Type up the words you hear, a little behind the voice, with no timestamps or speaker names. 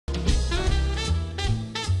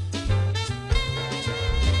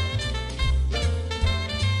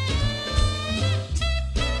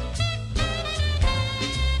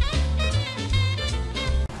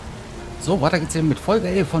So, weiter geht's hier mit Folge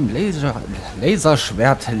 11 von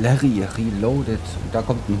Laserschwert Larry Reloaded. Und da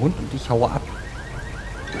kommt ein Hund und ich haue ab,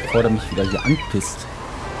 bevor der mich wieder hier anpisst.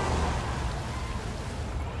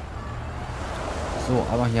 So,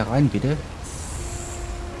 aber hier rein bitte.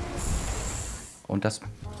 Und das...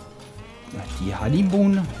 Die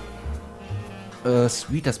Honeymoon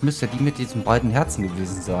Suite, das müsste die mit diesen beiden Herzen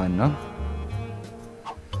gewesen sein, ne?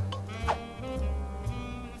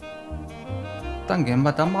 Dann gehen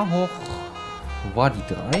wir da mal hoch. Wo war die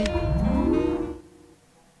 3?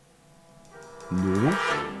 0.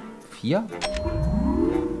 4?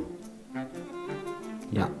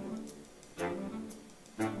 Ja.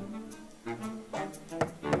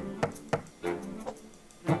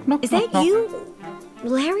 Knock, knock, Is that knock, you,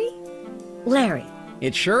 Larry? Larry,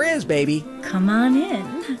 It sure is, baby. come on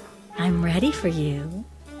in. I'm ready for you.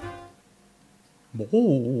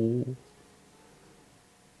 Oh.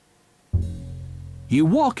 You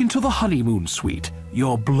walk into the honeymoon suite.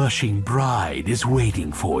 Your blushing bride is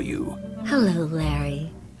waiting for you. Hello,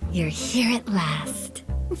 Larry. You're here at last.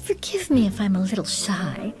 Forgive me if I'm a little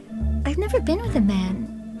shy. I've never been with a man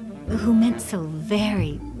who meant so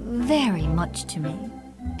very, very much to me.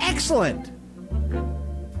 Excellent.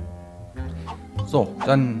 So,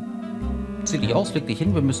 dann zieh dich aus, leg dich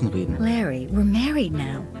hin, wir müssen reden. Larry, we're married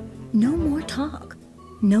now. No more talk.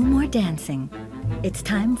 No more dancing. It's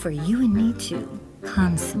time for you and me to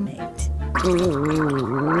consummate.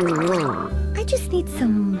 I just need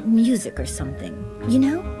some music or something. You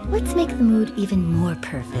know? Let's make the mood even more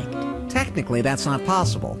perfect. Technically, that's not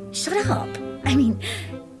possible. Shut up. I mean,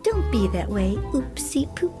 don't be that way, oopsie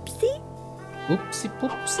poopsie. Upsi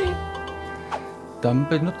pupsi. Dann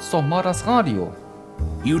benutzt doch mal das Radio.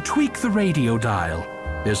 You tweak the radio dial.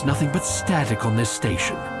 There's nothing but static on this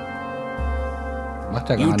station. Macht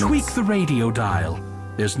ja You gar tweak nichts. the radio dial.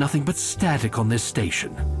 There's nothing but static on this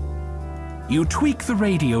station. You tweak the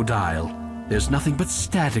radio dial. There's nothing but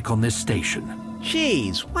static on this station.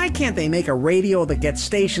 Geez, why can't they make a radio that gets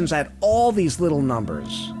stations at all these little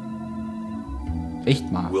numbers?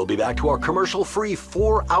 Echt mal. We'll be back to our commercial-free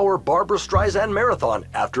 4-hour Barbra Streisand marathon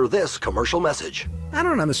after this commercial message. I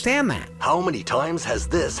don't understand that. How many times has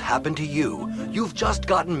this happened to you? You've just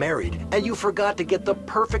gotten married, and you forgot to get the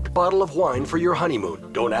perfect bottle of wine for your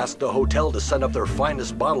honeymoon. Don't ask the hotel to send up their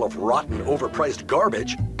finest bottle of rotten, overpriced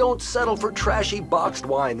garbage. Don't settle for trashy boxed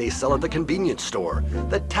wine they sell at the convenience store.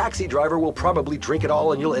 The taxi driver will probably drink it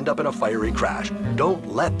all and you'll end up in a fiery crash.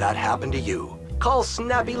 Don't let that happen to you. Call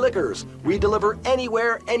Snappy Liquors. We deliver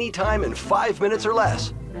anywhere, anytime in 5 minutes or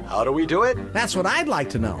less. How do we do it? That's what I'd like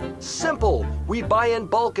to know. Simple. We buy in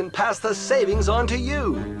bulk and pass the savings on to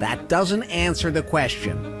you. That doesn't answer the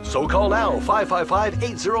question. So call now,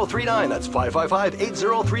 555-8039. That's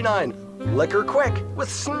 555-8039. Liquor quick with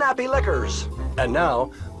Snappy Liquors. And now,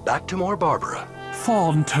 back to more Barbara.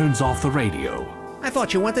 Fawn turns off the radio. I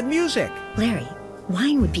thought you wanted music. Larry,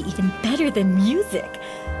 wine would be even better than music.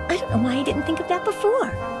 I don't know why I didn't think of that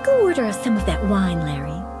before. Go order us some of that wine,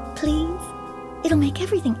 Larry. Please? It'll make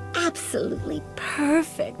everything absolutely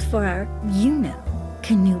perfect for our,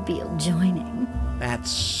 connubial joining. That's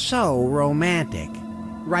so romantic.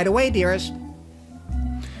 Right away, dearest.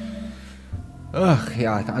 Ach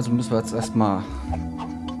ja, also müssen wir jetzt erstmal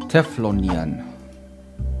teflonieren.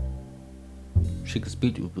 Schickes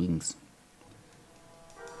Bild übrigens.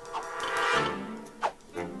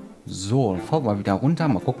 So, dann fahren wir wieder runter.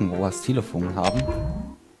 Mal gucken, wo wir das Telefon haben.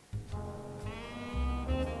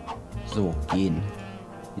 So, gehen.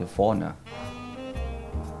 Hier vorne.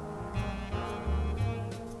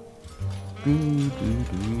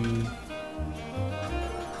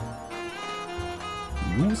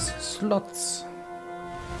 Use Slots.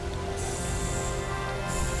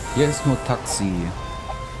 Hier ist nur Taxi.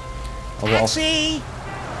 Aber Taxi!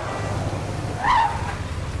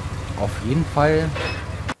 auf jeden Fall.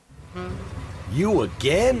 You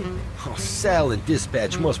again? Oh, Sal and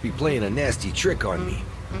Dispatch must be playing a nasty trick on me.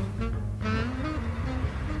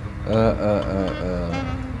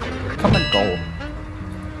 Come and go.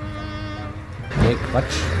 Nee,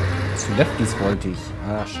 Quatsch. Zu Lefties wollte ich.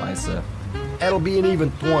 Ah, scheiße. That'll be an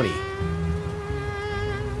even 20.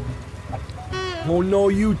 Oh, no,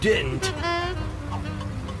 you didn't.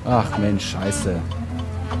 Ach Mensch, scheiße.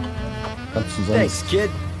 Kannst du Thanks, sonst... kid.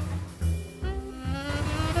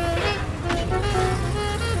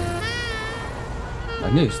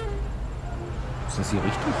 Ach nee, ist das hier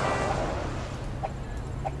richtig?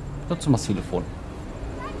 Nutze mal das Telefon.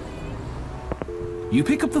 You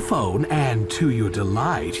pick up the phone, and to your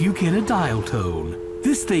delight, you get a dial tone.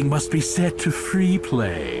 This thing must be set to free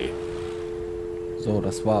play. So,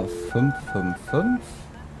 das war 555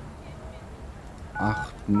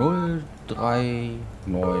 8039.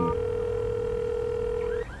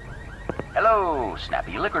 Hello,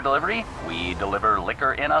 Snappy Liquor Delivery. We deliver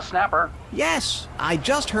liquor in a snapper. Yes, I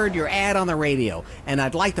just heard your ad on the radio, and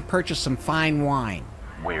I'd like to purchase some fine wine.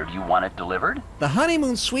 Where do you want it delivered? The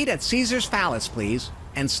honeymoon suite at Caesar's Palace, please,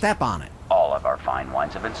 and step on it. All of our fine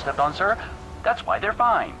wines have been stepped on, sir. That's why they're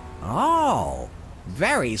fine. Oh,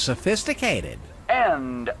 very sophisticated.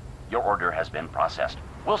 And your order has been processed.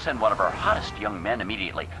 We'll send one of our hottest young men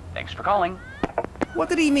immediately. Thanks for calling. What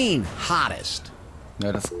did he mean, hottest?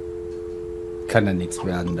 Ja, das kann ja nichts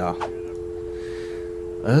werden da.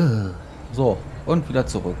 So, und wieder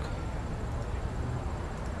zurück.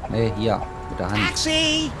 Ne, hier, mit der Hand.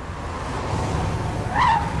 Taxi!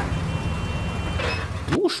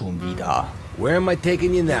 Du schon wieder. Where am I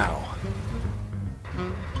taking you now?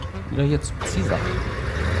 Wieder hier zu Caesar.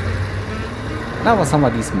 Na, was haben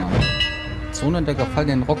wir diesmal? Zone der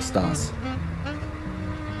gefallenen Rockstars.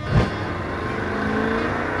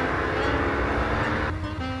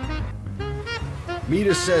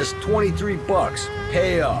 Meter says 23 bucks.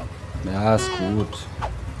 Pay up. Ja, ist gut.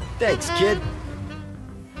 Thanks, kid.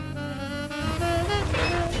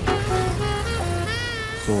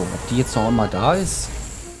 So, ob die jetzt noch einmal da ist?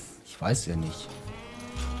 Ich weiß ja nicht.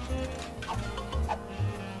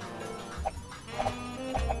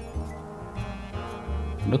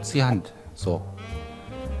 Nutzt die Hand. So.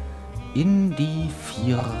 In die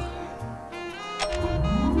 4.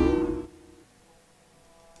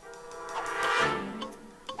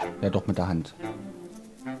 Ja, doch mit der Hand.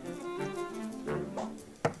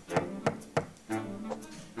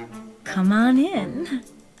 Come on in.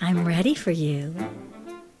 I'm ready for you.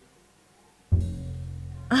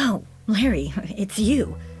 Oh, Larry, it's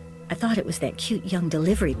you. I thought it was that cute young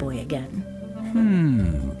delivery boy again.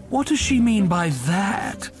 What does she mean by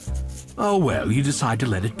that? Oh, well, you decide to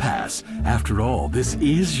let it pass. After all, this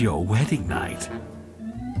is your wedding night.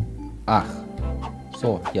 Ach.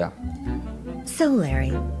 So, ja. So,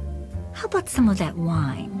 Larry, how about some of that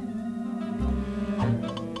wine?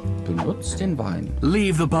 Benutzt den Wein.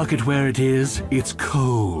 Leave the bucket where it is. It's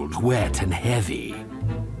cold, wet, and heavy.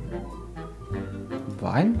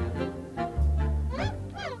 Wein?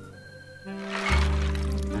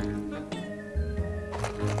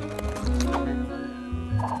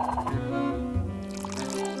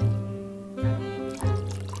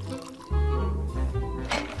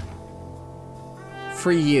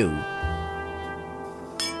 For you.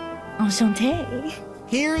 Enchanté.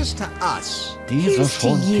 Here's to us. Diese Here's to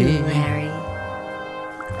schon you, Larry.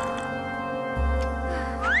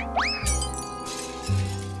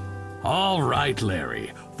 All right,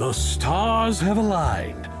 Larry. The stars have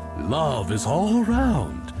aligned. Love is all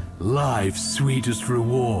around. Life's sweetest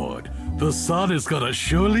reward. The sun is gonna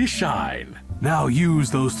surely shine. Now use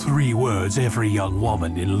those 3 words every young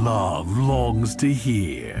woman in love longs to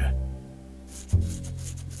hear.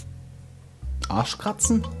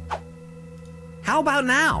 Arschkratzen? How about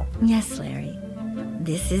now? Yes, Larry.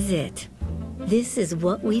 This is it. This is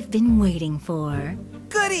what we've been waiting for.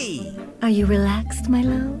 Goody! Are you relaxed, my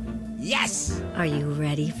love? Yes! Are you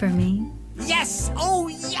ready for me? Yes! Oh,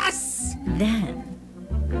 yes! Then,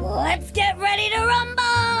 let's get ready to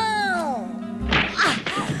rumble!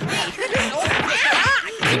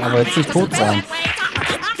 Ja, aber jetzt nicht tot sein.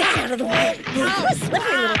 Get that out of the way! You're a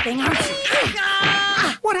slippery little thing, aren't you?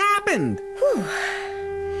 What happened?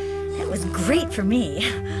 That was great for me.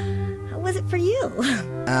 How was it for you?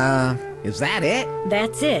 Is that it?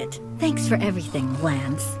 That's it. Thanks for everything,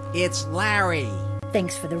 Lance. It's Larry.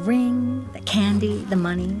 Thanks for the ring, the candy, the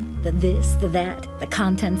money, the this, the that, the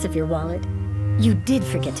contents of your wallet. You did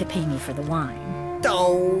forget to pay me for the wine.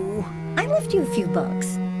 Oh. I left you a few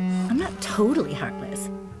bucks. I'm not totally heartless.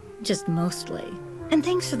 Just mostly. And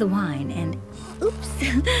thanks for the wine, and oops,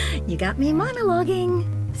 you got me monologuing.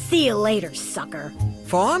 See you later, sucker.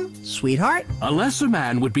 Fawn? Sweetheart? A lesser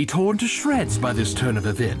man would be torn to shreds by this turn of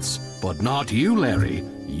events. But not you, Larry.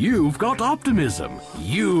 You've got optimism.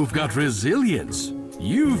 You've got resilience.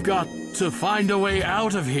 You've got to find a way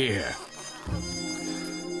out of here.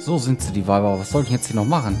 So sind sie, die Weiber. Was soll ich jetzt hier noch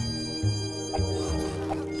machen?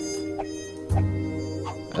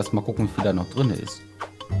 Erstmal gucken, wie viel da noch drin ist.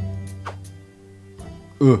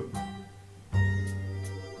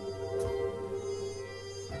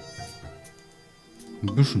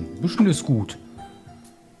 Ein bisschen ist gut.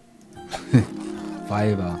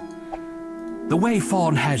 Weiber. The way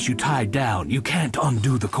Fawn has you tied down, you can't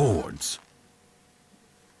undo the cords.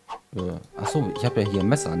 Achso, ich habe ja hier ein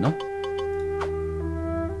Messer, ne?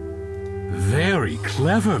 Very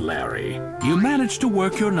clever, Larry. You managed to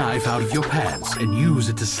work your knife out of your pants and use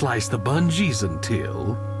it to slice the bungees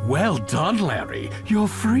until... Well done, Larry. You're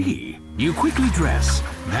free. You quickly dress.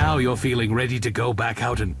 Now you're feeling ready to go back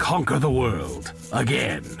out and conquer the world.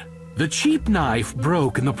 Again. The cheap knife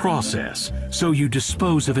broke in the process, so you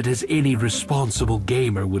dispose of it as any responsible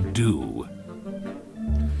gamer would do.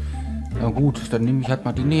 Na gut, dann nehme ich halt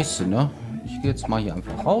mal die nächste, ne? Ich gehe jetzt mal hier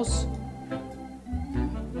einfach raus.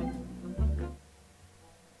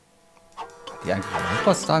 Hat die eigentlich auch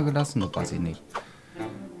was da gelassen? Das weiß ich nicht.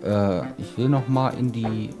 Ich will noch mal in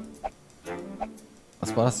die...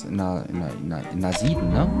 Was war das? In der 7,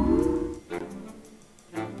 ne?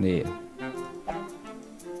 Nee.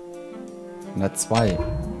 In der 2.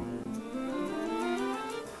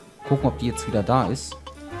 Gucken, ob die jetzt wieder da ist.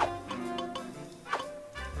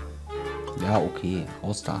 Ja, okay.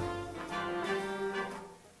 Raus da.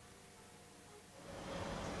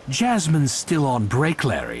 Jasmine's still on break,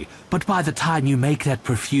 Larry, but by the time you make that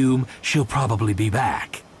perfume, she'll probably be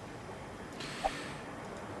back.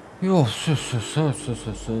 Jo,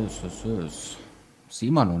 ist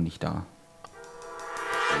immer noch nicht da.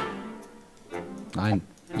 Nein,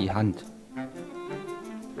 die Hand.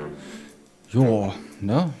 Jo,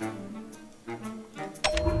 ne?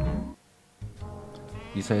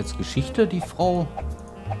 Die ist ja jetzt Geschichte, die Frau.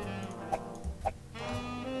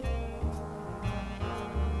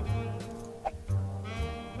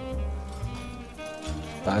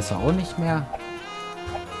 Da ist er auch nicht mehr.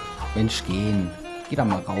 Mensch, gehen. Geh da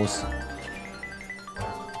mal raus.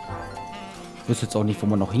 Ich wüsste jetzt auch nicht, wo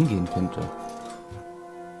man noch hingehen könnte.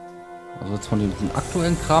 Also jetzt von dem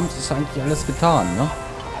aktuellen Kram ist eigentlich alles getan, ne?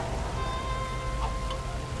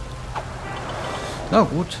 Na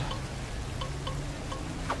gut.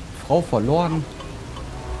 Frau verloren.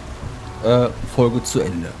 Folge zu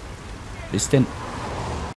Ende. Bis denn.